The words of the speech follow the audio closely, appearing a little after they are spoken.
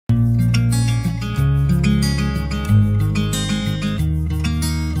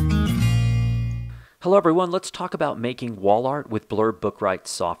Hello everyone, let's talk about making wall art with Blurb BookWright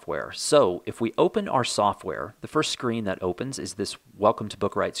software. So if we open our software, the first screen that opens is this Welcome to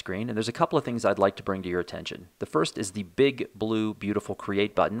BookWright screen, and there's a couple of things I'd like to bring to your attention. The first is the big blue beautiful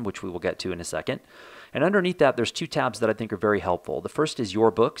Create button, which we will get to in a second. And underneath that there's two tabs that I think are very helpful. The first is Your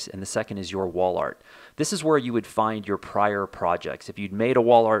Books and the second is Your Wall Art. This is where you would find your prior projects. If you'd made a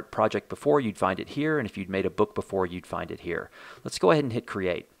wall art project before, you'd find it here, and if you'd made a book before, you'd find it here. Let's go ahead and hit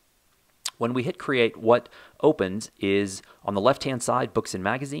Create. When we hit Create, what opens is on the left-hand side, Books and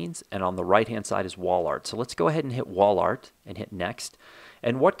Magazines, and on the right-hand side is Wall Art. So let's go ahead and hit Wall Art and hit Next.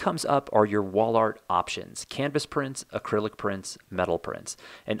 And what comes up are your wall art options: canvas prints, acrylic prints, metal prints.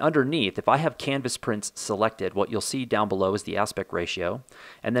 And underneath, if I have canvas prints selected, what you'll see down below is the aspect ratio.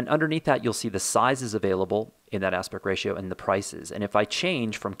 And then underneath that, you'll see the sizes available in that aspect ratio and the prices. And if I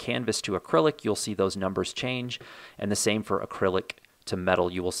change from canvas to acrylic, you'll see those numbers change. And the same for acrylic to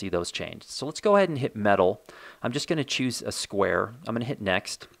metal, you will see those change. So let's go ahead and hit metal. I'm just going to choose a square. I'm going to hit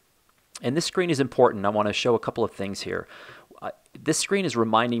next. And this screen is important. I want to show a couple of things here. This screen is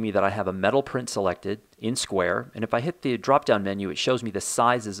reminding me that I have a metal print selected in square. And if I hit the drop-down menu, it shows me the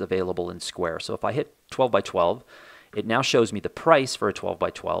sizes available in square. So if I hit 12 by 12, it now shows me the price for a 12 by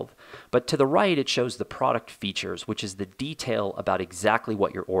 12. But to the right, it shows the product features, which is the detail about exactly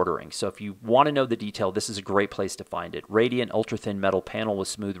what you're ordering. So if you want to know the detail, this is a great place to find it. Radiant, ultra-thin metal panel with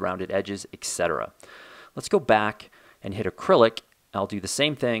smooth rounded edges, etc. Let's go back and hit acrylic. I'll do the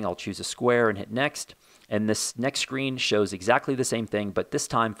same thing. I'll choose a square and hit next. And this next screen shows exactly the same thing, but this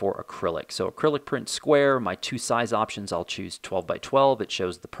time for acrylic. So acrylic print square, my two size options, I'll choose 12 by 12. It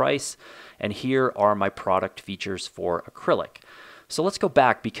shows the price. And here are my product features for acrylic. So let's go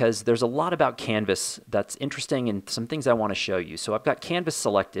back because there's a lot about canvas that's interesting and some things I want to show you. So I've got canvas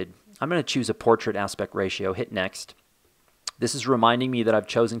selected. I'm going to choose a portrait aspect ratio, hit next. This is reminding me that I've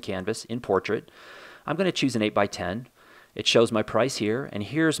chosen canvas in portrait. I'm going to choose an 8 by 10. It shows my price here, and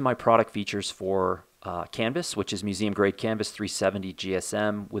here's my product features for canvas, which is museum grade canvas, 370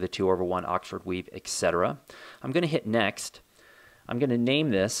 GSM with a 2/1 Oxford weave, etc. I'm going to hit next. I'm going to name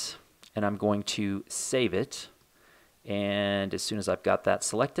this and I'm going to save it. And as soon as I've got that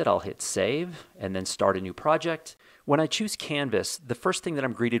selected, I'll hit save and then start a new project. When I choose canvas, the first thing that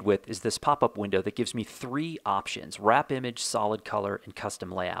I'm greeted with is this pop-up window that gives me three options: wrap image, solid color, and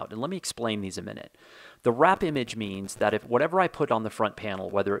custom layout. And let me explain these a minute. The wrap image means that if whatever I put on the front panel,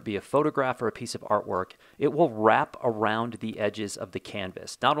 whether it be a photograph or a piece of artwork, it will wrap around the edges of the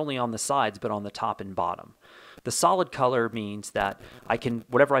canvas, not only on the sides, but on the top and bottom. The solid color means that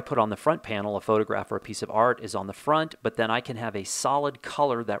whatever I put on the front panel, a photograph or a piece of art, is on the front, but then I can have a solid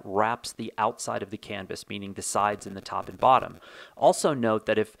color that wraps the outside of the canvas, meaning the sides and the top and bottom. Also note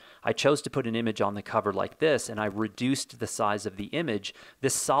that if I chose to put an image on the cover like this and I reduced the size of the image,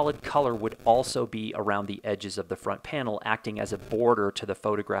 this solid color would also be around the edges of the front panel, acting as a border to the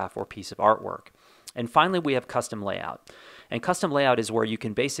photograph or piece of artwork. And finally, we have custom layout. And custom layout is where you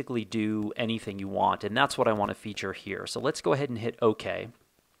can basically do anything you want, and that's what I want to feature here. So let's go ahead and hit OK.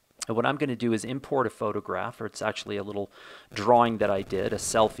 And what I'm going to do is import a photograph, or it's actually a little drawing that I did, a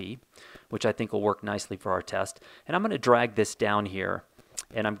selfie, which I think will work nicely for our test. And I'm going to drag this down here,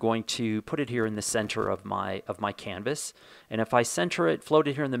 and I'm going to put it here in the center of my canvas. And if I center it, float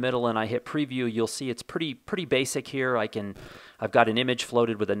it here in the middle, and I hit preview, you'll see it's pretty basic here. I've got an image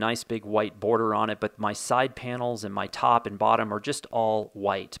floated with a nice big white border on it, but my side panels and my top and bottom are just all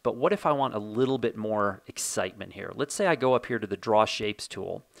white. But what if I want a little bit more excitement here? Let's say I go up here to the Draw Shapes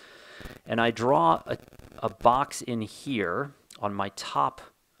tool, and I draw a box in here on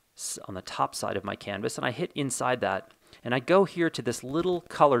the top side of my canvas, and I hit inside that. And I go here to this little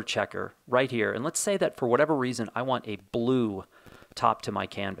color checker right here. And let's say that for whatever reason, I want a blue top to my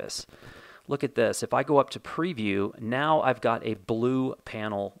canvas. Look at this. If I go up to preview, now I've got a blue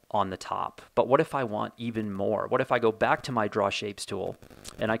panel on the top. But what if I want even more? What if I go back to my Draw Shapes tool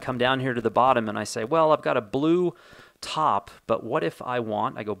and I come down here to the bottom and I say, well, I've got a blue top, but what if I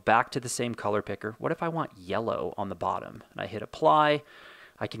go back to the same color picker. What if I want yellow on the bottom? And I hit apply.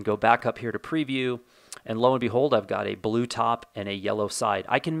 I can go back up here to preview, and lo and behold, I've got a blue top and a yellow side.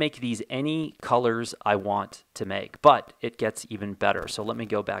 I can make these any colors I want to make, but it gets even better. So let me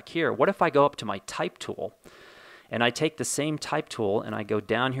go back here. What if I go up to my type tool, and I take the same type tool, and I go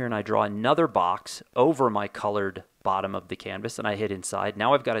down here and I draw another box over my colored bottom of the canvas, and I hit inside.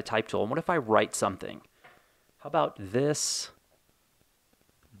 Now I've got a type tool, and what if I write something? How about this?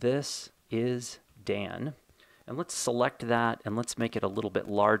 This is Dan. And let's select that and let's make it a little bit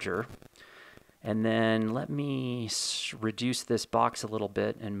larger. And then let me reduce this box a little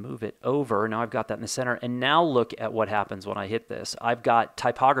bit and move it over. Now I've got that in the center. And now look at what happens when I hit this. I've got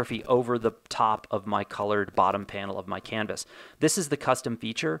typography over the top of my colored bottom panel of my canvas. This is the custom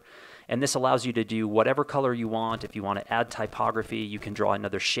feature, and this allows you to do whatever color you want. If you want to add typography, you can draw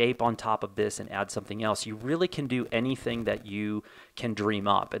another shape on top of this and add something else. You really can do anything that you can dream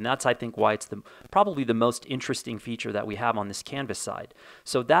up. And that's, I think, why it's probably the most interesting feature that we have on this canvas side.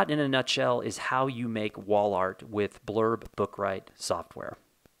 So that, in a nutshell, is how you make wall art with Blurb BookWright software.